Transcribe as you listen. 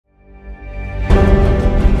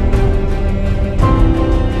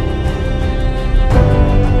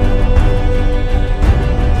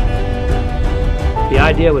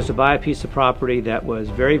idea was to buy a piece of property that was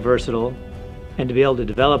very versatile and to be able to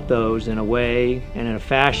develop those in a way and in a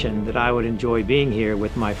fashion that I would enjoy being here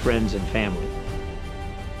with my friends and family.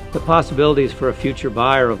 The possibilities for a future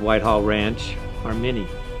buyer of Whitehall Ranch are many.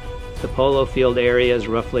 The polo field area is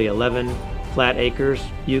roughly 11 flat acres.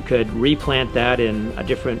 You could replant that in a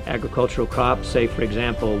different agricultural crop, say for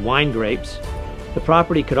example wine grapes. The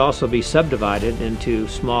property could also be subdivided into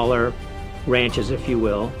smaller ranches, if you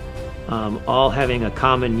will, all having a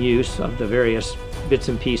common use of the various bits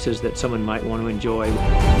and pieces that someone might want to enjoy.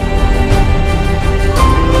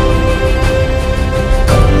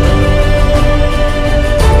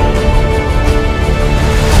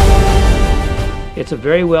 It's a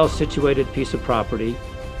very well situated piece of property,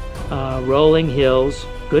 rolling hills,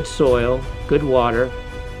 good soil, good water,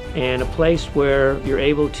 and a place where you're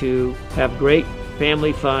able to have great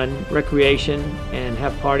family fun, recreation, and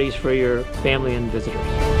have parties for your family and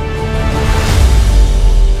visitors.